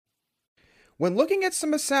When looking at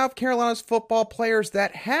some of South Carolina's football players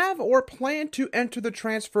that have or plan to enter the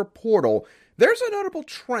transfer portal, there's a notable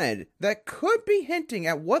trend that could be hinting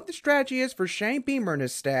at what the strategy is for Shane Beamer and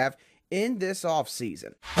his staff in this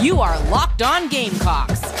offseason. You are Locked On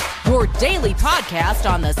Gamecocks, your daily podcast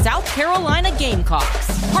on the South Carolina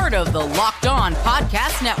Gamecocks, part of the Locked On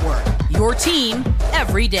Podcast Network, your team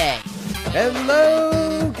every day.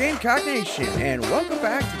 Hello, Gamecock Nation, and welcome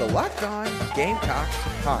back to the Locked On Gamecocks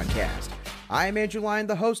podcast. I am Andrew Lyon,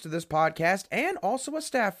 the host of this podcast, and also a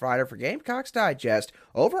staff writer for Gamecocks Digest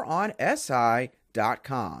over on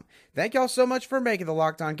SI.com. Thank y'all so much for making the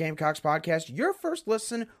Locked On Gamecocks podcast your first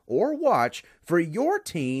listen or watch for your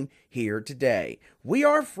team here today. We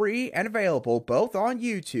are free and available both on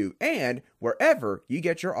YouTube and wherever you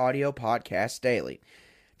get your audio podcasts daily.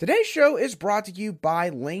 Today's show is brought to you by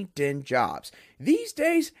LinkedIn Jobs. These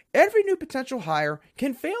days, every new potential hire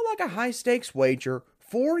can feel like a high-stakes wager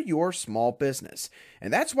for your small business.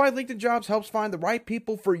 And that's why LinkedIn Jobs helps find the right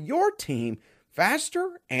people for your team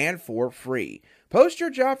faster and for free. Post your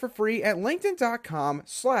job for free at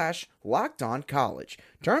linkedin.com/lockedoncollege.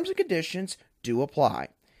 Terms and conditions do apply.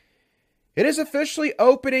 It is officially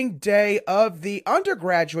opening day of the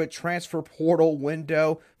undergraduate transfer portal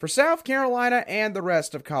window for South Carolina and the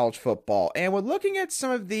rest of college football. And when looking at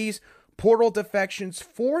some of these portal defections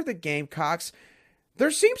for the Gamecocks, there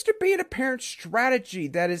seems to be an apparent strategy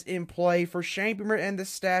that is in play for Shane Beamer and the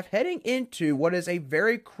staff heading into what is a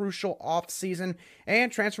very crucial offseason and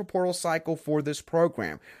transfer portal cycle for this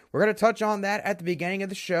program. We're going to touch on that at the beginning of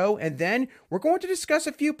the show, and then we're going to discuss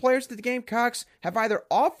a few players that the Gamecocks have either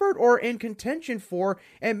offered or in contention for,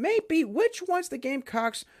 and maybe which ones the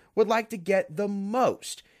Gamecocks would like to get the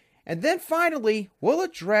most. And then finally, we'll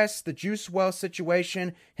address the Juice Wells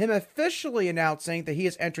situation, him officially announcing that he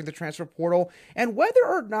is entering the transfer portal, and whether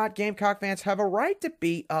or not Gamecock fans have a right to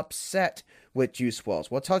be upset with Juice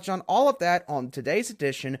Wells. We'll touch on all of that on today's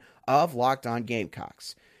edition of Locked On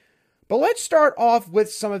Gamecocks. But let's start off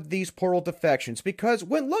with some of these portal defections, because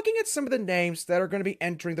when looking at some of the names that are going to be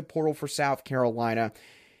entering the portal for South Carolina,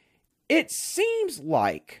 it seems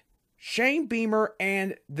like Shane Beamer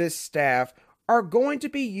and this staff are going to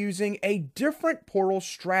be using a different portal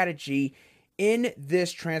strategy in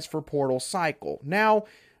this transfer portal cycle. Now,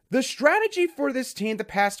 the strategy for this team the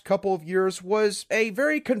past couple of years was a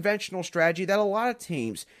very conventional strategy that a lot of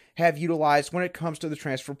teams have utilized when it comes to the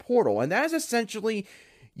transfer portal, and that is essentially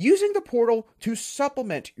using the portal to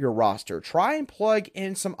supplement your roster. Try and plug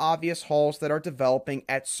in some obvious holes that are developing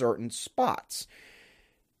at certain spots.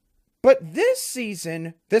 But this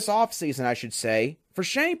offseason, I should say, for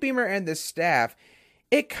Shane Beamer and this staff,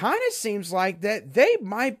 it kind of seems like that they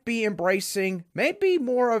might be embracing maybe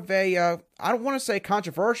more of a, I don't want to say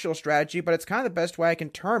controversial strategy, but it's kind of the best way I can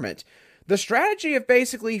term it. The strategy of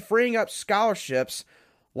basically freeing up scholarships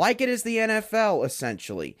like it is the NFL,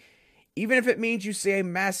 essentially. Even if it means you see a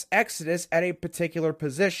mass exodus at a particular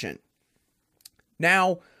position.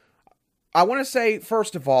 Now, I want to say,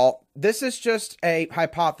 first of all, this is just a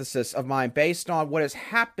hypothesis of mine based on what has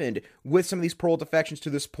happened with some of these portal defections to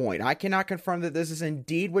this point. I cannot confirm that this is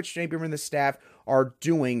indeed what Shane Beamer and the staff are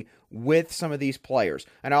doing with some of these players.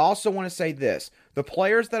 And I also want to say this. The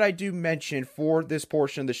players that I do mention for this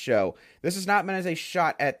portion of the show, this is not meant as a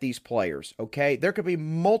shot at these players, okay? There could be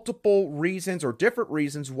multiple reasons or different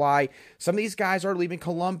reasons why some of these guys are leaving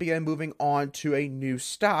Columbia and moving on to a new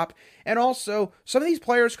stop. And also, some of these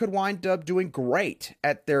players could wind up doing great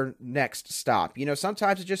at their next stop. You know,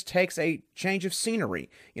 sometimes it just takes a change of scenery.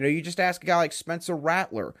 You know, you just ask a guy like Spencer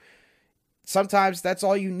Rattler. Sometimes that's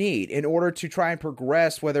all you need in order to try and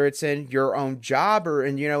progress, whether it's in your own job or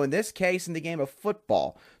in this case, in the game of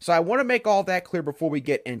football. So I want to make all that clear before we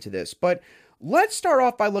get into this. But let's start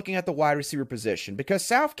off by looking at the wide receiver position, because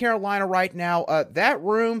South Carolina right now, that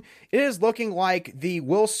room is looking like the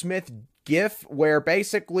Will Smith gif where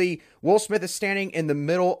basically Will Smith is standing in the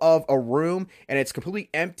middle of a room and it's completely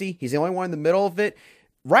empty. He's the only one in the middle of it.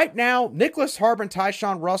 Right now, Nicholas Harbor and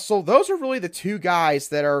Tyshawn Russell, those are really the two guys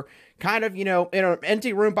that are kind of, in an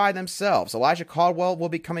empty room by themselves. Elijah Caldwell will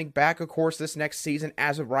be coming back, of course, this next season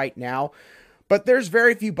as of right now. But there's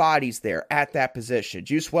very few bodies there at that position.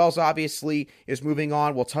 Juice Wells obviously is moving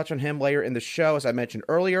on. We'll touch on him later in the show, as I mentioned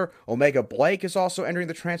earlier. Omega Blake is also entering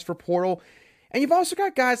the transfer portal. And you've also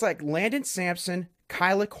got guys like Landon Sampson,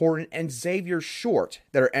 Kylik Horton, and Xavier Short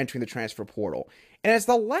that are entering the transfer portal. And it's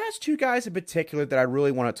the last two guys in particular that I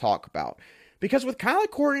really want to talk about. Because with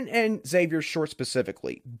Kylik Horton and Xavier Short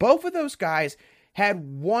specifically, both of those guys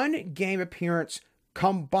had one game appearance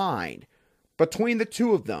combined between the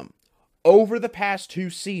two of them over the past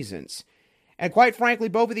two seasons. And quite frankly,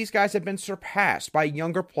 both of these guys have been surpassed by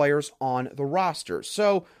younger players on the roster.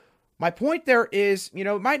 So my point there is,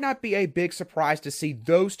 it might not be a big surprise to see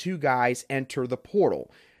those two guys enter the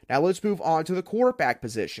portal. Now let's move on to the quarterback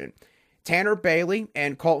position. Tanner Bailey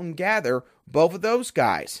and Colton Gather, both of those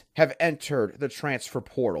guys have entered the transfer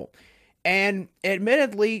portal. And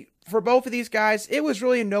admittedly, for both of these guys, it was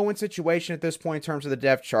really a no-win situation at this point in terms of the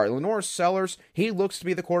depth chart. Lenore Sellers, he looks to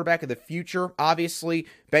be the quarterback of the future, obviously,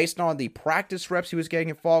 based on the practice reps he was getting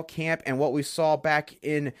in fall camp and what we saw back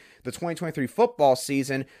in the 2023 football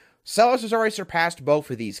season. Sellers has already surpassed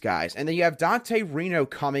both of these guys. And then you have Dante Reno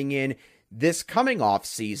coming in this coming off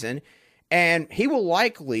season, and he will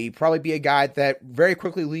likely probably be a guy that very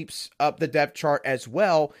quickly leaps up the depth chart as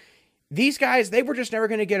well. These guys, they were just never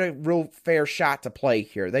going to get a real fair shot to play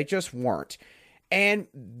here. They just weren't. And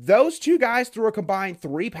those two guys threw a combined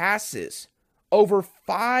 3 passes over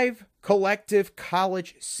 5 collective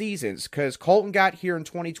college seasons, because Colton got here in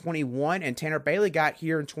 2021 and Tanner Bailey got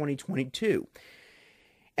here in 2022.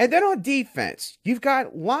 And then on defense, you've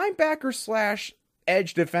got linebacker /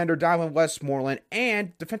 edge defender Donovan Westmoreland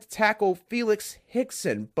and defensive tackle Felix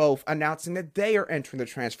Hickson both announcing that they are entering the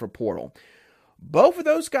transfer portal. Both of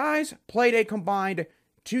those guys played a combined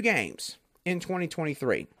 2 games in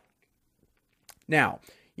 2023. Now,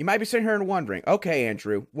 you might be sitting here and wondering, okay,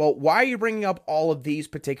 Andrew, well, why are you bringing up all of these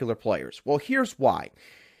particular players? Well, here's why.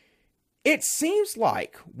 It seems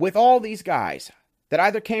like with all these guys that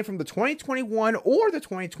either came from the 2021 or the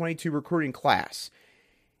 2022 recruiting class,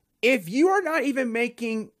 if you are not even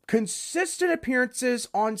making consistent appearances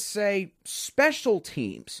on, say, special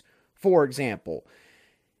teams, for example,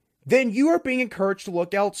 then you are being encouraged to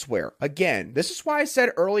look elsewhere. Again, this is why I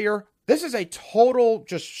said earlier, this is a total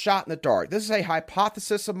just shot in the dark. This is a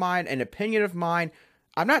hypothesis of mine, an opinion of mine.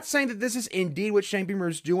 I'm not saying that this is indeed what Shane Beamer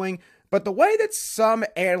is doing, but the way that some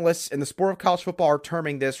analysts in the sport of college football are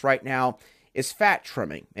terming this right now is fat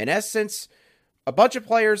trimming. In essence, a bunch of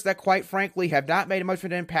players that, quite frankly, have not made much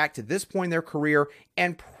of an impact to this point in their career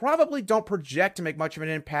and probably don't project to make much of an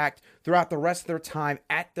impact throughout the rest of their time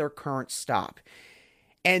at their current stop.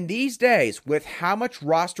 And these days, with how much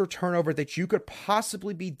roster turnover that you could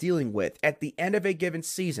possibly be dealing with at the end of a given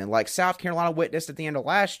season, like South Carolina witnessed at the end of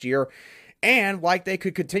last year, and like they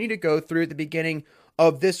could continue to go through at the beginning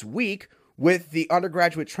of this week with the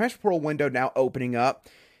undergraduate transfer portal window now opening up,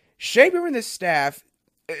 Shane Beamer and this staff,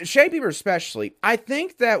 Shane Beamer especially, I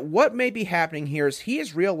think that what may be happening here is he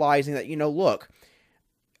is realizing that, look,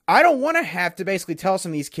 I don't want to have to basically tell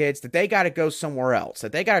some of these kids that they got to go somewhere else,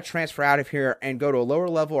 that they got to transfer out of here and go to a lower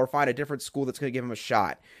level or find a different school that's going to give them a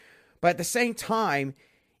shot. But at the same time,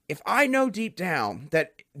 if I know deep down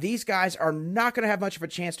that these guys are not going to have much of a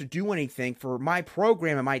chance to do anything for my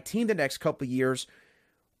program and my team the next couple of years,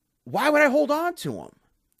 why would I hold on to them?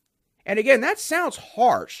 And again, that sounds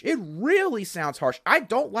harsh. It really sounds harsh. I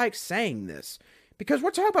don't like saying this because we're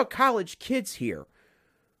talking about college kids here.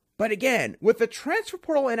 But again, with the transfer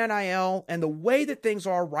portal and NIL and the way that things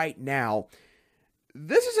are right now,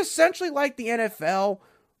 this is essentially like the NFL,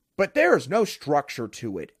 but there is no structure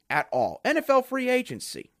to it at all. NFL free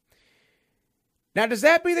agency. Now, does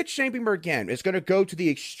that mean that Shane Beamer, again, is going to go to the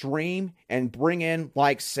extreme and bring in,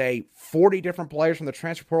 like, say, 40 different players from the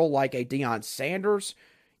transfer portal like a Deion Sanders,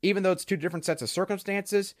 even though it's 2 different sets of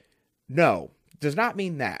circumstances? No, does not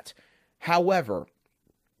mean that. However,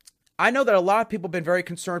 I know that a lot of people have been very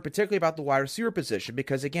concerned, particularly about the wide receiver position,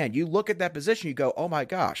 because, again, you look at that position, you go, oh my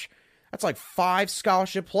gosh, that's like 5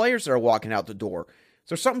 scholarship players that are walking out the door. Is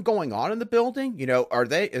there something going on in the building?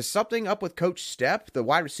 Is something up with Coach Stepp, the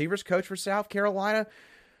wide receivers coach for South Carolina?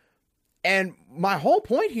 And my whole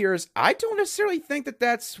point here is I don't necessarily think that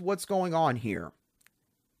that's what's going on here.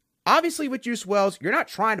 Obviously, with Juice Wells, you're not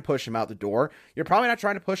trying to push him out the door. You're probably not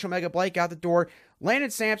trying to push Omega Blake out the door.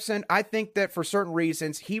 Landon Sampson, I think that for certain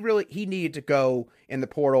reasons, he needed to go in the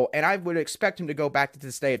portal, and I would expect him to go back to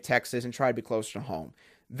the state of Texas and try to be closer to home.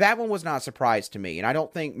 That one was not a surprise to me, and I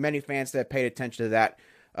don't think many fans that have paid attention to that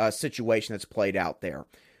situation that's played out there.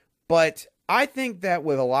 But I think that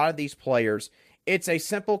with a lot of these players, it's a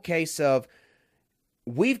simple case of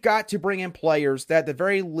we've got to bring in players that at the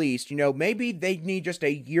very least, maybe they need just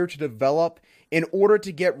a year to develop in order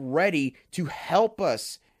to get ready to help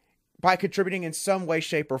us by contributing in some way,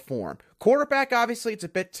 shape, or form. Quarterback, obviously, it's a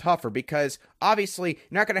bit tougher because obviously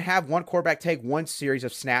you're not going to have one quarterback take one series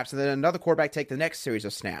of snaps and then another quarterback take the next series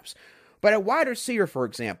of snaps. But at wide receiver, for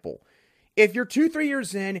example, if you're 2-3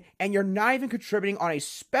 years in and you're not even contributing on a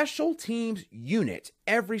special teams unit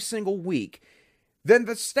every single week, then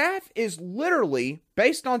the staff is literally,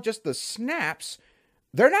 based on just the snaps,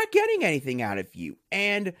 they're not getting anything out of you.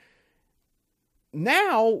 And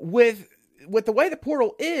now with with the way the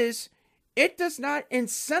portal is, it does not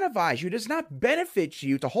incentivize you, it does not benefit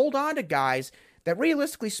you to hold on to guys that,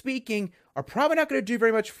 realistically speaking, are probably not going to do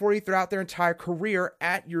very much for you throughout their entire career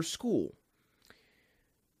at your school.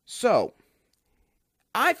 So,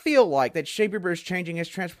 I feel like that Shea Beamer is changing his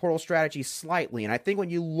transfer portal strategy slightly, and I think when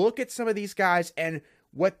you look at some of these guys and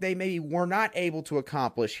what they maybe were not able to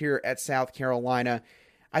accomplish here at South Carolina,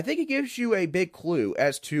 I think it gives you a big clue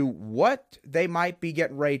as to what they might be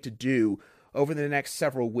getting ready to do over the next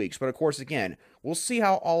several weeks. But of course, again, we'll see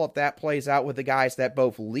how all of that plays out with the guys that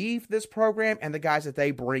both leave this program and the guys that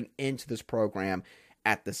they bring into this program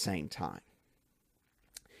at the same time.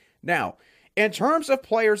 Now, in terms of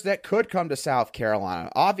players that could come to South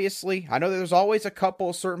Carolina, obviously, I know that there's always a couple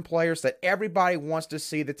of certain players that everybody wants to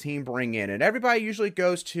see the team bring in. And everybody usually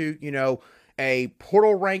goes to, a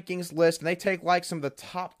portal rankings list, and they take like some of the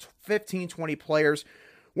top 15, 20 players.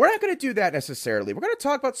 We're not going to do that necessarily. We're going to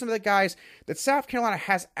talk about some of the guys that South Carolina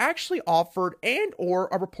has actually offered and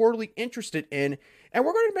or are reportedly interested in. And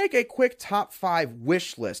we're going to make a quick top 5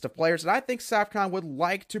 wish list of players that I think South Carolina would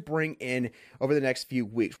like to bring in over the next few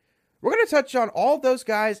weeks. We're going to touch on all those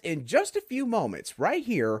guys in just a few moments right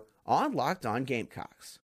here on Locked On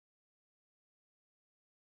Gamecocks.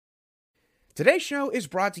 Today's show is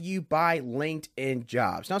brought to you by LinkedIn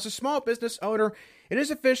Jobs. Now, as a small business owner, it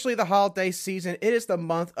is officially the holiday season. It is the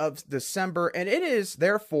month of December, and it is,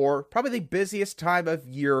 therefore, probably the busiest time of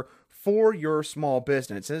year for your small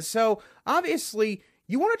business. And so, obviously,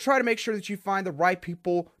 you want to try to make sure that you find the right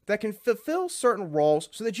people that can fulfill certain roles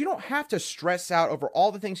so that you don't have to stress out over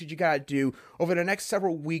all the things that you got to do over the next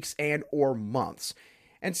several weeks and or months.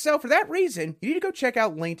 And so for that reason, you need to go check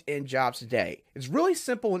out LinkedIn Jobs today. It's really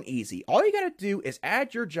simple and easy. All you got to do is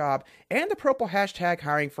add your job and the purple hashtag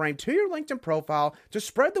hiring frame to your LinkedIn profile to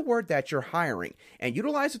spread the word that you're hiring, and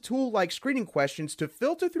utilize a tool like screening questions to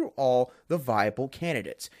filter through all the viable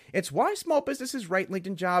candidates. It's why small businesses rate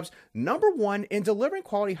LinkedIn Jobs number 1 in delivering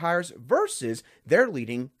quality hires versus their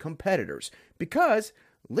leading competitors, because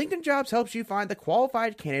LinkedIn Jobs helps you find the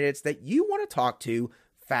qualified candidates that you want to talk to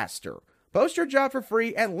faster. Post your job for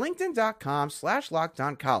free at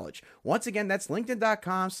linkedin.com/lockedoncollege. Once again, that's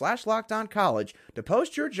linkedin.com/lockedoncollege to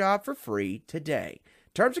post your job for free today.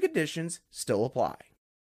 Terms and conditions still apply.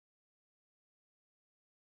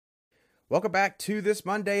 Welcome back to this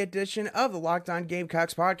Monday edition of the Locked On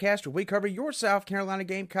Gamecocks podcast, where we cover your South Carolina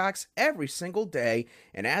Gamecocks every single day.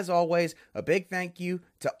 And as always, a big thank you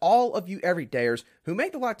to all of you everydayers who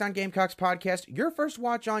make the Locked On Gamecocks podcast your first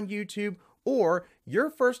watch on YouTube or your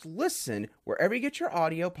first listen wherever you get your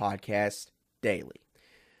audio podcast daily.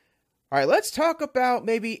 All right, let's talk about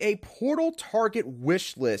maybe a portal target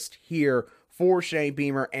wish list here for Shea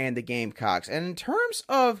Beamer and the Gamecocks. And in terms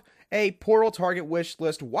of a portal target wish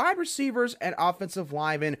list, wide receivers and offensive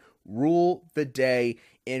linemen rule the day,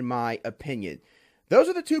 in my opinion. Those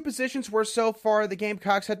are the two positions where so far the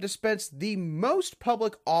Gamecocks have dispensed the most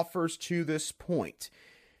public offers to this point.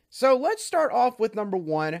 So let's start off with number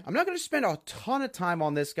 1. I'm not going to spend a ton of time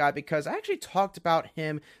on this guy because I actually talked about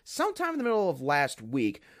him sometime in the middle of last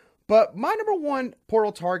week. But my number 1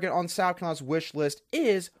 portal target on South Carolina's wish list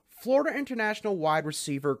is Florida International wide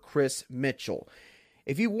receiver Chris Mitchell.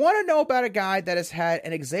 If you want to know about a guy that has had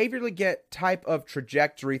an Xavier Legette type of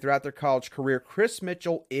trajectory throughout their college career, Chris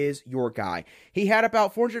Mitchell is your guy. He had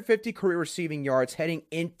about 450 career receiving yards heading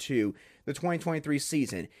into the 2023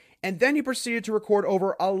 season. And then he proceeded to record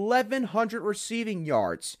over 1,100 receiving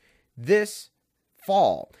yards this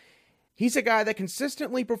fall. He's a guy that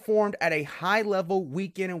consistently performed at a high level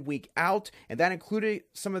week in and week out, and that included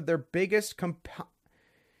some of their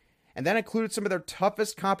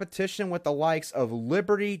toughest competition with the likes of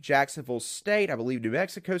Liberty, Jacksonville State, I believe New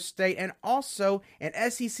Mexico State, and also an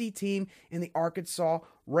SEC team in the Arkansas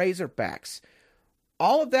Razorbacks.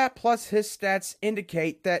 All of that plus his stats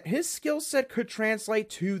indicate that his skill set could translate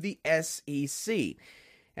to the SEC.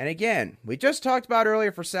 And again, we just talked about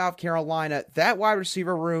earlier for South Carolina, that wide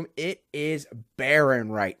receiver room, it is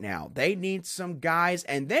barren right now. They need some guys,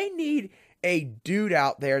 and they need a dude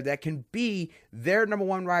out there that can be their number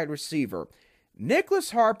 1 wide receiver. Nicholas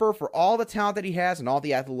Harper, for all the talent that he has and all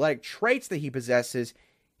the athletic traits that he possesses,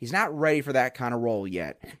 he's not ready for that kind of role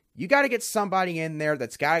yet. You got to get somebody in there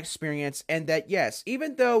that's got experience, and that, yes,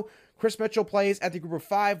 even though Chris Mitchell plays at the Group of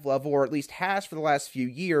 5 level, or at least has for the last few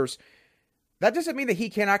years, that doesn't mean that he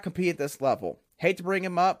cannot compete at this level. Hate to bring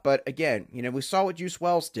him up, but again, we saw what Juice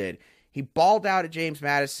Wells did. He balled out at James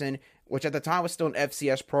Madison, which at the time was still an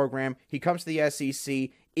FCS program. He comes to the SEC,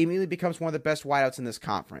 immediately becomes one of the best wideouts in this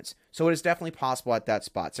conference. So it is definitely possible at that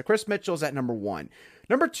spot. So Chris Mitchell is at number 1.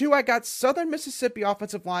 Number 2, I got Southern Mississippi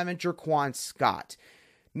offensive lineman Jerquan Scott.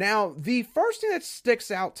 Now, the first thing that sticks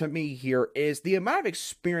out to me here is the amount of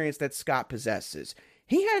experience that Scott possesses.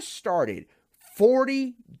 He has started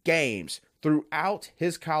 40 games throughout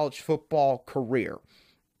his college football career.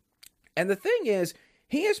 And the thing is,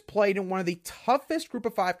 he has played in one of the toughest Group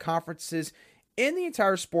of 5 conferences in the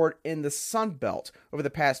entire sport in the Sun Belt over the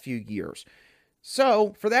past few years.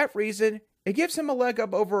 So, for that reason, it gives him a leg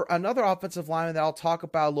up over another offensive lineman that I'll talk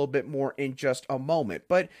about a little bit more in just a moment.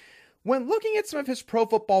 But when looking at some of his Pro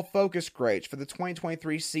Football Focus grades for the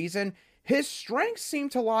 2023 season, his strengths seem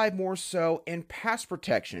to lie more so in pass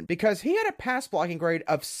protection, because he had a pass blocking grade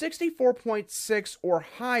of 64.6 or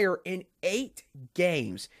higher in 8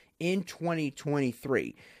 games in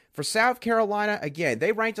 2023. For South Carolina, again,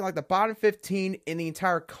 they ranked in like the bottom 15 in the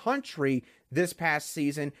entire country this past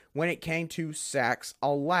season when it came to sacks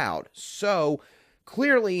allowed. So,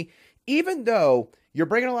 clearly, even though you're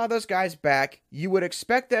bringing a lot of those guys back, you would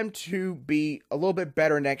expect them to be a little bit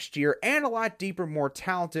better next year and a lot deeper, more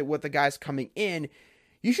talented with the guys coming in.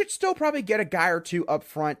 You should still probably get a guy or two up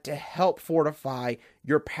front to help fortify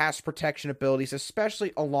your pass protection abilities,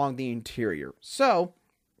 especially along the interior. So,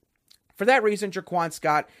 for that reason, Jaquan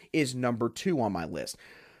Scott is number 2 on my list.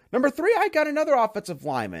 Number 3, I got another offensive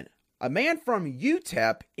lineman, a man from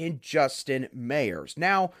UTEP in Justin Mayers.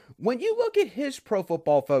 Now, when you look at his Pro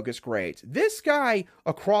Football Focus grades, this guy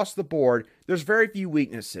across the board, there's very few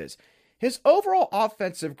weaknesses. His overall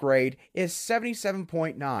offensive grade is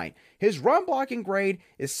 77.9. His run blocking grade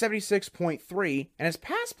is 76.3. And his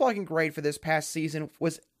pass blocking grade for this past season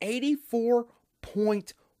was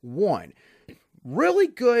 84.1. Really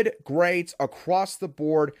good grades across the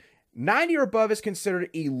board. 90 or above is considered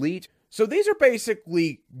elite. So these are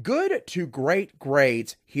basically good to great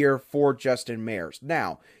grades here for Justin Mayers.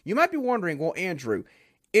 Now, you might be wondering, well, Andrew,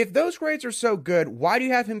 if those grades are so good, why do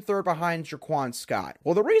you have him third behind Jaquan Scott?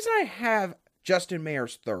 Well, the reason I have Justin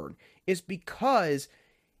Mayers third is because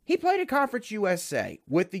he played at Conference USA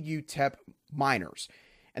with the UTEP Miners.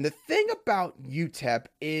 And the thing about UTEP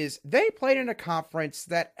is they played in a conference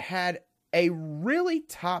that had a really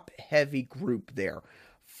top-heavy group there.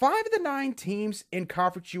 5 of the 9 teams in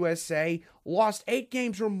Conference USA lost 8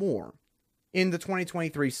 games or more in the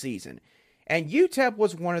 2023 season. And UTEP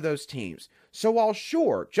was one of those teams. So while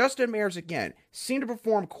sure, Justin Mayers again seemed to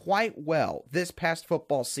perform quite well this past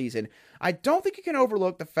football season, I don't think you can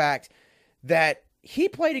overlook the fact that he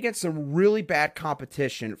played against some really bad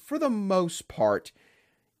competition for the most part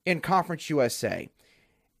in Conference USA.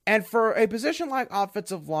 And for a position like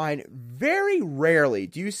offensive line, very rarely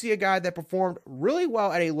do you see a guy that performed really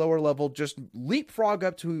well at a lower level just leapfrog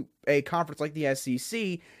up to a conference like the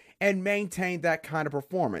SEC and maintain that kind of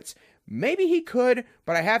performance. Maybe he could,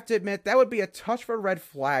 but I have to admit that would be a touch of a red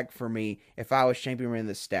flag for me if I was championing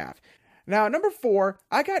the staff. Now, number 4,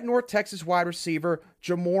 I got North Texas wide receiver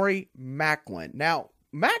Jamori Macklin. Now,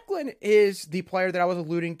 Macklin is the player that I was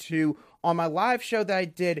alluding to on my live show that I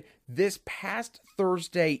did this past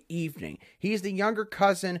Thursday evening. He's the younger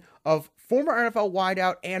cousin of former NFL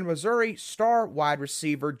wideout and Missouri star wide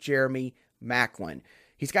receiver Jeremy Macklin.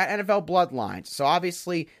 He's got NFL bloodlines, so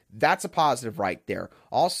obviously that's a positive right there.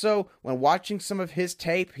 Also, when watching some of his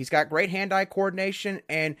tape, he's got great hand-eye coordination,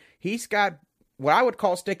 and he's got what I would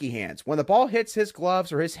call sticky hands. When the ball hits his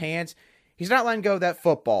gloves or his hands, he's not letting go of that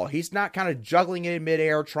football. He's not kind of juggling it in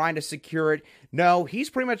midair, trying to secure it. No,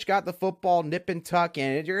 he's pretty much got the football nip and tuck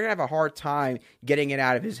in it. You're going to have a hard time getting it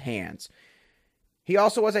out of his hands. He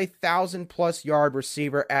also was a 1,000-plus yard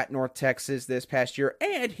receiver at North Texas this past year,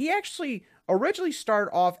 and he actually originally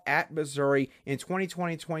started off at Missouri in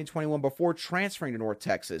 2020-2021 before transferring to North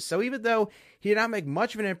Texas. So even though he did not make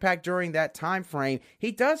much of an impact during that time frame,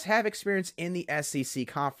 he does have experience in the SEC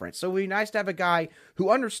conference. So it would be nice to have a guy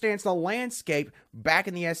who understands the landscape back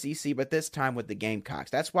in the SEC, but this time with the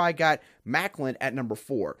Gamecocks. That's why I got Macklin at number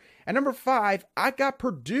 4. At number 5, I got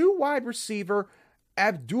Purdue wide receiver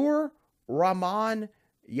Abdur Rahman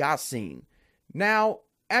Yassin. Now,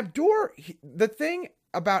 Abdur, the thing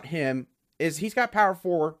about him is he's got Power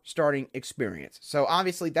 4 starting experience. So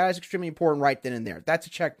obviously that is extremely important right then and there. That's a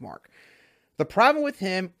check mark. The problem with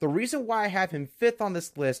him, the reason why I have him 5th on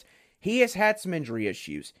this list, he has had some injury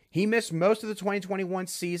issues. He missed most of the 2021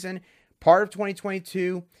 season, part of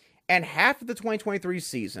 2022, and half of the 2023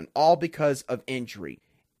 season, all because of injury.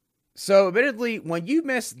 So admittedly, when you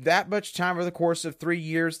miss that much time over the course of 3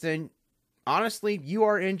 years, then honestly, you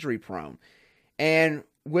are injury prone. And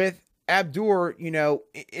with Abdur, you know,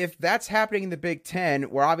 if that's happening in the Big Ten,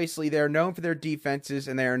 where obviously they're known for their defenses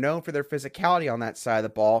and they are known for their physicality on that side of the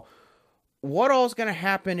ball, what all is going to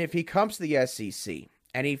happen if he comes to the SEC?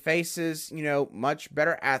 And he faces, much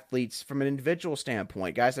better athletes from an individual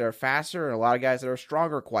standpoint, guys that are faster and a lot of guys that are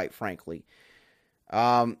stronger, quite frankly.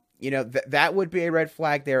 That would be a red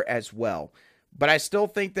flag there as well. But I still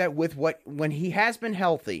think that when he has been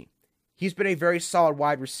healthy, he's been a very solid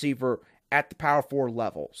wide receiver at the power forward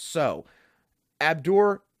level. So,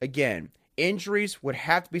 Abdur, again, injuries would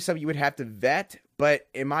have to be something you would have to vet, but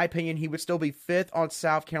in my opinion, he would still be 5th on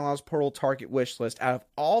South Carolina's portal target wish list out of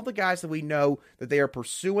all the guys that we know that they are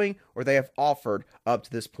pursuing or they have offered up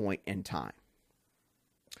to this point in time.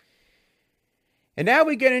 And now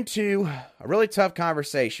we get into a really tough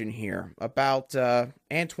conversation here about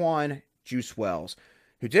Antoine Juice Wells,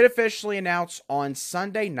 who did officially announce on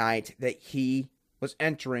Sunday night that he was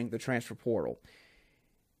entering the transfer portal.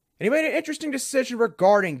 And he made an interesting decision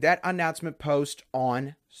regarding that announcement post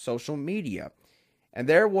on social media. And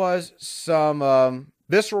there was some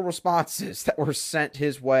visceral responses that were sent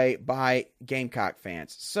his way by Gamecock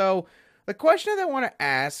fans. So the question that I want to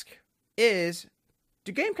ask is,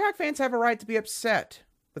 do Gamecock fans have a right to be upset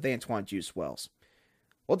with Antoine Juice Wells?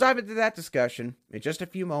 We'll dive into that discussion in just a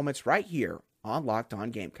few moments right here on Locked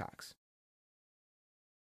On Gamecocks.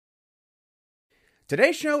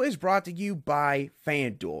 Today's show is brought to you by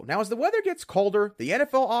FanDuel. Now, as the weather gets colder, the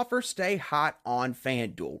NFL offers stay hot on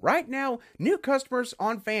FanDuel. Right now, new customers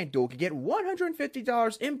on FanDuel can get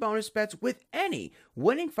 $150 in bonus bets with any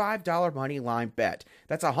winning $5 money line bet.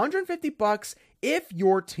 That's $150 if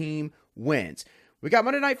your team wins. We got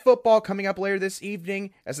Monday Night Football coming up later this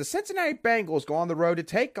evening as the Cincinnati Bengals go on the road to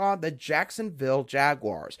take on the Jacksonville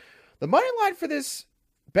Jaguars. The money line for this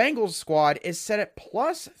Bengals squad is set at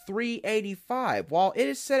plus 385, while it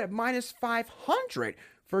is set at minus 500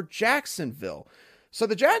 for Jacksonville. So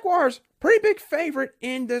the Jaguars, pretty big favorite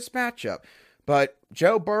in this matchup. But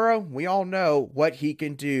Joe Burrow, we all know what he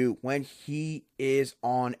can do when he is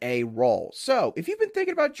on a roll. So if you've been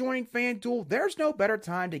thinking about joining FanDuel, there's no better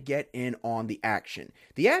time to get in on the action.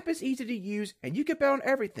 The app is easy to use, and you can bet on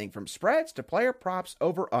everything from spreads to player props,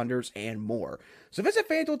 over-unders, and more. So visit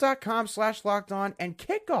FanDuel.com/lockedon and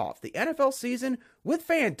kick off the NFL season with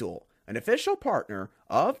FanDuel, an official partner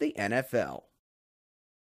of the NFL.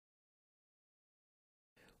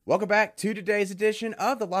 Welcome back to today's edition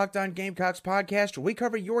of the Locked On Gamecocks podcast, where we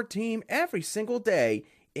cover your team every single day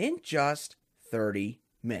in just 30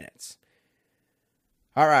 minutes.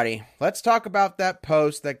 Alrighty, let's talk about that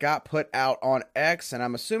post that got put out on X, and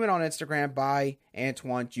I'm assuming on Instagram, by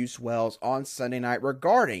Antoine Juice Wells on Sunday night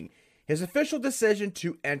regarding his official decision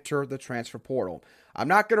to enter the transfer portal. I'm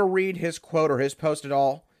not going to read his quote or his post at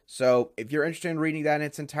all, so if you're interested in reading that in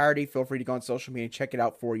its entirety, feel free to go on social media and check it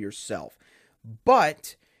out for yourself.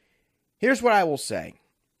 But here's what I will say.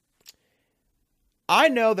 I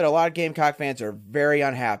know that a lot of Gamecock fans are very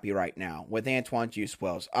unhappy right now with Antoine Juice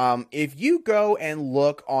Wells. If you go and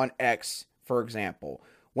look on X, for example,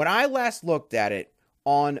 when I last looked at it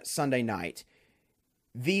on Sunday night,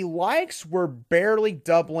 the likes were barely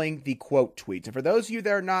doubling the quote tweets. And for those of you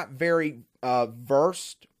that are not very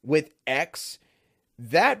versed with X,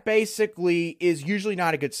 that basically is usually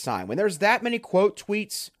not a good sign. When there's that many quote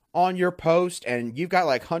tweets on your post and you've got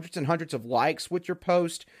like hundreds and hundreds of likes with your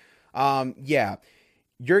post,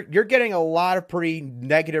 you're getting a lot of pretty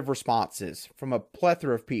negative responses from a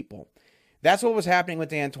plethora of people. That's what was happening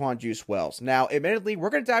with Antoine Juice Wells. Now, admittedly, we're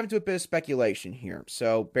going to dive into a bit of speculation here,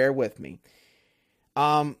 so bear with me.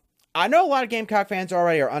 I know a lot of Gamecock fans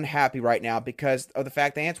already are unhappy right now because of the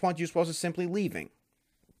fact that Antoine Juice Wells is simply leaving.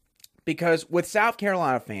 Because with South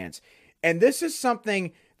Carolina fans, and this is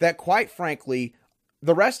something that, quite frankly,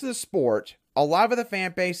 the rest of the sport, a lot of the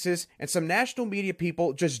fan bases, and some national media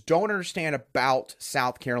people just don't understand about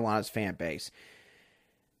South Carolina's fan base.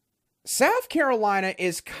 South Carolina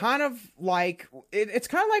is kind of like, it's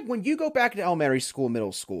kind of like when you go back to elementary school,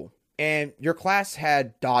 middle school, and your class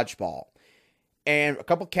had dodgeball, and a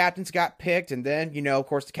couple captains got picked, and then, of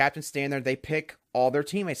course, the captains stand there, they pick all their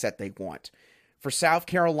teammates that they want. For South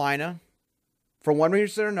Carolina, for one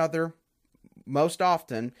reason or another, most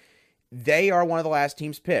often, they are one of the last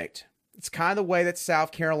teams picked. It's kind of the way that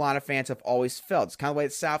South Carolina fans have always felt. It's kind of the way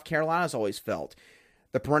that South Carolina's always felt.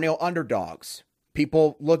 The perennial underdogs.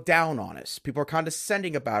 People look down on us. People are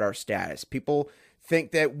condescending about our status. People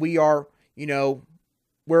think that we are,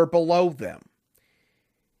 we're below them.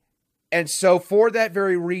 And so for that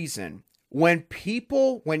very reason, when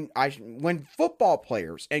football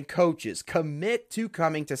players and coaches commit to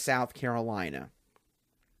coming to South Carolina,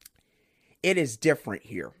 it is different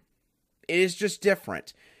here. It is just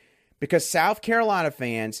different because South Carolina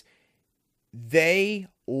fans, they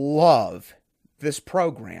love this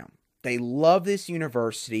program. They love this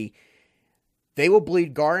university. They will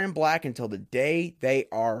bleed guardian black until the day they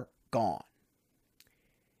are gone.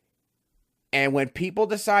 And when people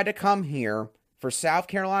decide to come here, for South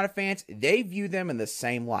Carolina fans, they view them in the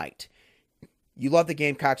same light. You love the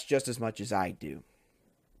Gamecocks just as much as I do.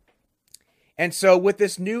 And so with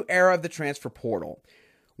this new era of the transfer portal,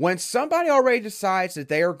 when somebody already decides that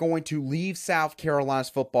they are going to leave South Carolina's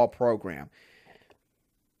football program,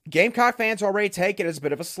 Gamecock fans already take it as a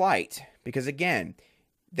bit of a slight. Because again,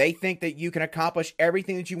 they think that you can accomplish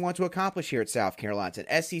everything that you want to accomplish here at South Carolina.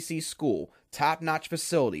 It's an SEC school, top-notch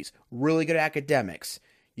facilities, really good academics.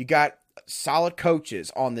 You got solid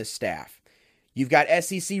coaches on this staff. You've got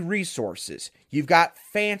SEC resources. You've got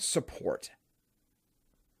fan support.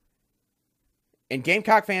 In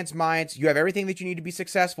Gamecock fans' minds, you have everything that you need to be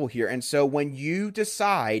successful here. And so when you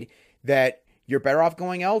decide that you're better off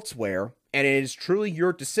going elsewhere, and it is truly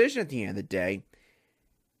your decision at the end of the day,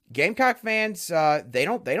 Gamecock fans, they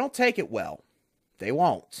don't take it well. They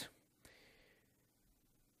won't.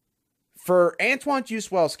 For Antoine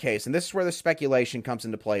Juice Wells' case, and this is where the speculation comes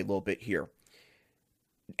into play a little bit here.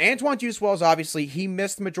 Antoine Juice Wells, obviously, he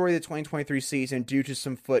missed the majority of the 2023 season due to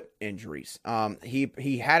some foot injuries.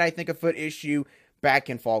 He had, I think, a foot issue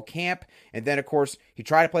back in fall camp. And then, of course, he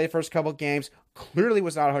tried to play the first couple of games. Clearly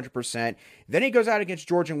was not 100%. Then he goes out against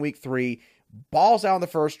Georgia in week 3. Balls out on the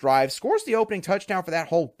first drive. Scores the opening touchdown for that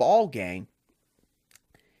whole ball game.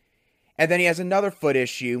 And then he has another foot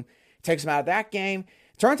issue. Takes him out of that game.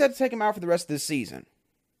 Turns out to take him out for the rest of the season.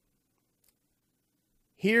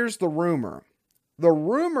 Here's the rumor. The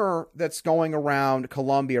rumor that's going around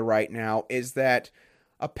Columbia right now is that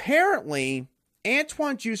apparently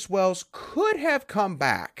Antoine Juice Wells could have come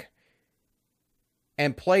back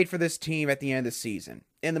and played for this team at the end of the season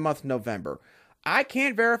in the month of November. I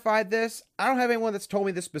can't verify this. I don't have anyone that's told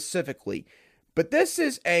me this specifically. But this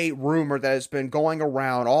is a rumor that has been going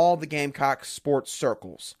around all the Gamecock sports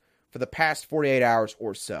circles for the past 48 hours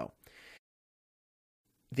or so.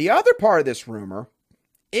 The other part of this rumor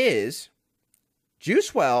is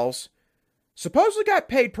Juice Wells supposedly got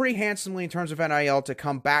paid pretty handsomely in terms of NIL to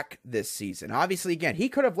come back this season. Obviously, again, he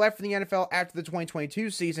could have left for the NFL after the 2022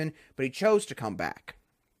 season, but he chose to come back.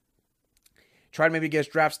 Tried to maybe get his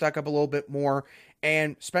draft stock up a little bit more.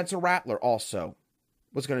 And Spencer Rattler also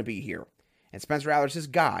was going to be here. And Spencer Rattler's his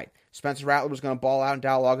guy. Spencer Rattler was going to ball out in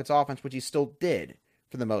Dowell Loggatt's offense, which he still did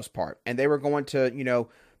for the most part. And they were going to,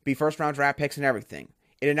 be first-round draft picks and everything.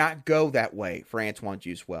 It did not go that way for Antoine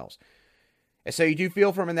Juice Wells. And so you do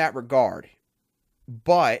feel for him in that regard.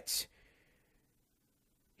 But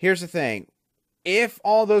here's the thing. If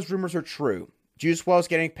all those rumors are true, Juice Wells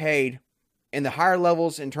getting paid in the higher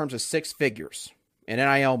levels in terms of 6 figures in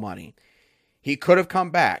NIL money, he could have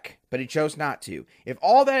come back, but he chose not to. If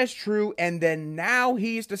all that is true, and then now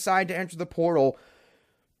he's decided to enter the portal,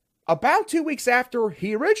 about 2 weeks after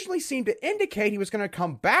he originally seemed to indicate he was going to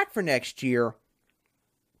come back for next year,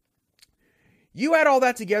 you add all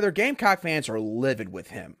that together, Gamecock fans are livid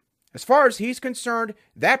with him. As far as he's concerned,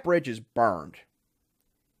 that bridge is burned.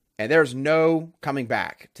 And there's no coming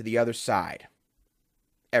back to the other side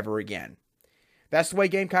ever again. That's the way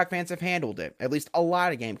Gamecock fans have handled it. At least a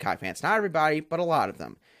lot of Gamecock fans. Not everybody, but a lot of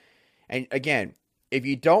them. And again, if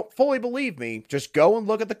you don't fully believe me, just go and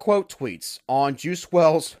look at the quote tweets on Juice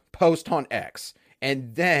Wells' post on X.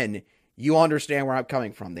 And then you understand where I'm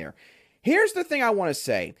coming from there. Here's the thing I want to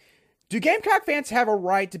say. Do Gamecock fans have a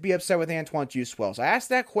right to be upset with Antoine Juice Wells? I asked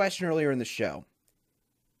that question earlier in the show.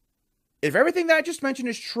 If everything that I just mentioned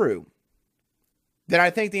is true, then I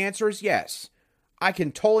think the answer is yes. I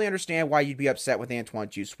can totally understand why you'd be upset with Antoine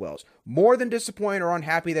Juice Wells. More than disappointed or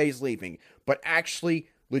unhappy that he's leaving, but actually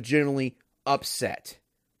legitimately upset.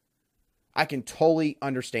 I can totally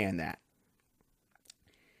understand that.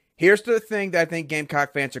 Here's the thing that I think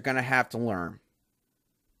Gamecock fans are going to have to learn.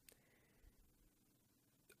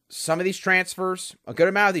 Some of these transfers, a good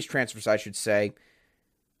amount of these transfers, I should say,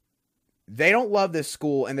 they don't love this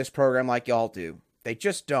school and this program like y'all do. They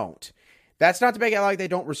just don't. That's not to make it out like they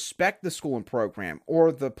don't respect the school and program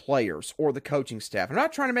or the players or the coaching staff. I'm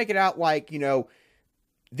not trying to make it out like,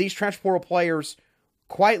 these transfer portal players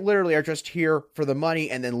quite literally are just here for the money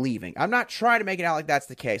and then leaving. I'm not trying to make it out like that's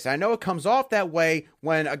the case. I know it comes off that way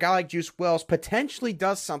when a guy like Juice Wells potentially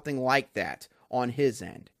does something like that on his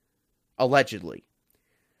end. Allegedly.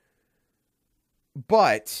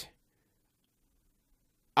 But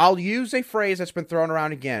I'll use a phrase that's been thrown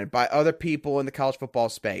around again by other people in the college football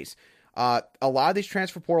space. A lot of these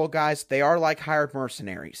transfer portal guys, they are like hired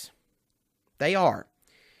mercenaries. They are.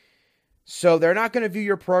 So they're not going to view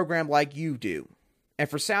your program like you do. And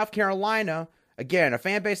for South Carolina, again, a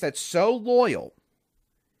fan base that's so loyal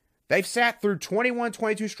They've sat through 21,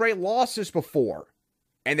 22 straight losses before,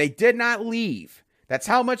 and they did not leave. That's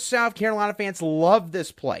how much South Carolina fans love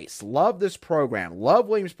this place, love this program, love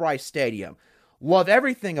Williams-Brice Stadium, love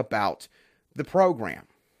everything about the program.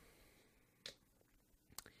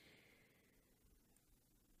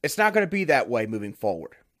 It's not going to be that way moving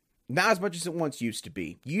forward. Not as much as it once used to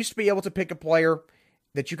be. You used to be able to pick a player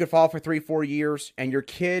that you could follow for 3-4 years, and your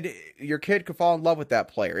kid could fall in love with that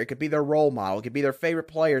player. It could be their role model. It could be their favorite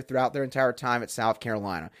player throughout their entire time at South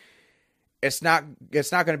Carolina. It's not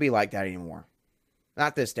going to be like that anymore.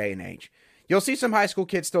 Not this day and age. You'll see some high school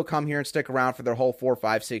kids still come here and stick around for their whole 4,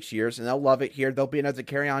 5, 6 years, and they'll love it here. They'll be another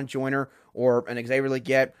Carry-On Joyner or an Xavier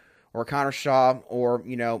Legette or Connor Shaw or,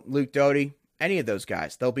 Luke Doty. Any of those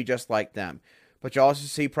guys. They'll be just like them. But you'll also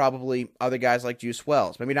see probably other guys like Juice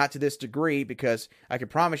Wells. Maybe not to this degree, because I can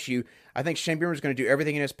promise you, I think Shane Beamer is going to do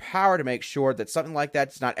everything in his power to make sure that something like that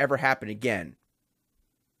does not ever happen again.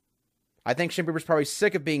 I think Shane Beamer's probably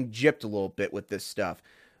sick of being gypped a little bit with this stuff.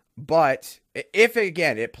 But if,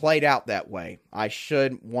 again, it played out that way, I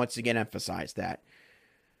should once again emphasize that.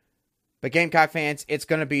 But Gamecock fans, it's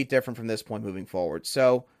going to be different from this point moving forward.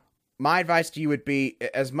 So my advice to you would be,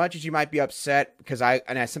 as much as you might be upset, because I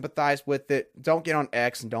sympathize with it, don't get on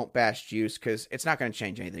X and don't bash Juice, because it's not going to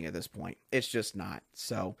change anything at this point. It's just not.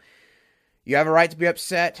 So you have a right to be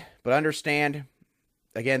upset, but understand,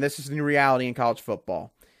 again, this is the new reality in college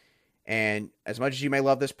football. And as much as you may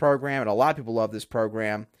love this program, and a lot of people love this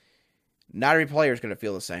program, not every player is going to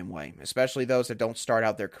feel the same way, especially those that don't start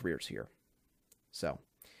out their careers here. So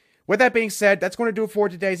with that being said, that's going to do it for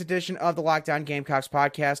today's edition of the Locked On Gamecocks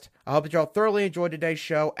podcast. I hope that y'all thoroughly enjoyed today's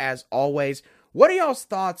show, as always. What are y'all's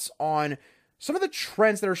thoughts on some of the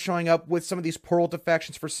trends that are showing up with some of these portal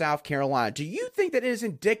defections for South Carolina? Do you think that it is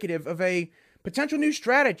indicative of a potential new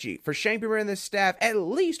strategy for Shane Beamer and his staff, at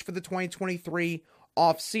least for the 2023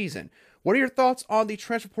 offseason? What are your thoughts on the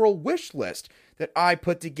transfer portal wish list that I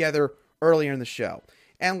put together earlier in the show?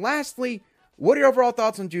 And lastly, what are your overall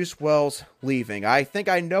thoughts on Juice Wells leaving? I think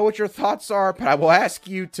I know what your thoughts are, but I will ask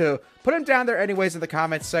you to put them down there anyways in the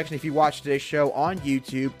comments section if you watch today's show on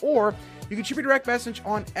YouTube, or you can shoot me a direct message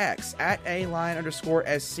on X at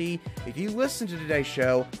 @ALion_SC if you listen to today's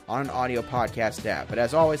show on an audio podcast app. But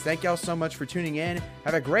as always, thank y'all so much for tuning in.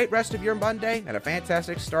 Have a great rest of your Monday and a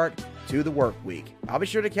fantastic start to the work week. I'll be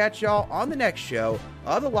sure to catch y'all on the next show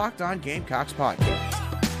of the Locked On Gamecocks podcast.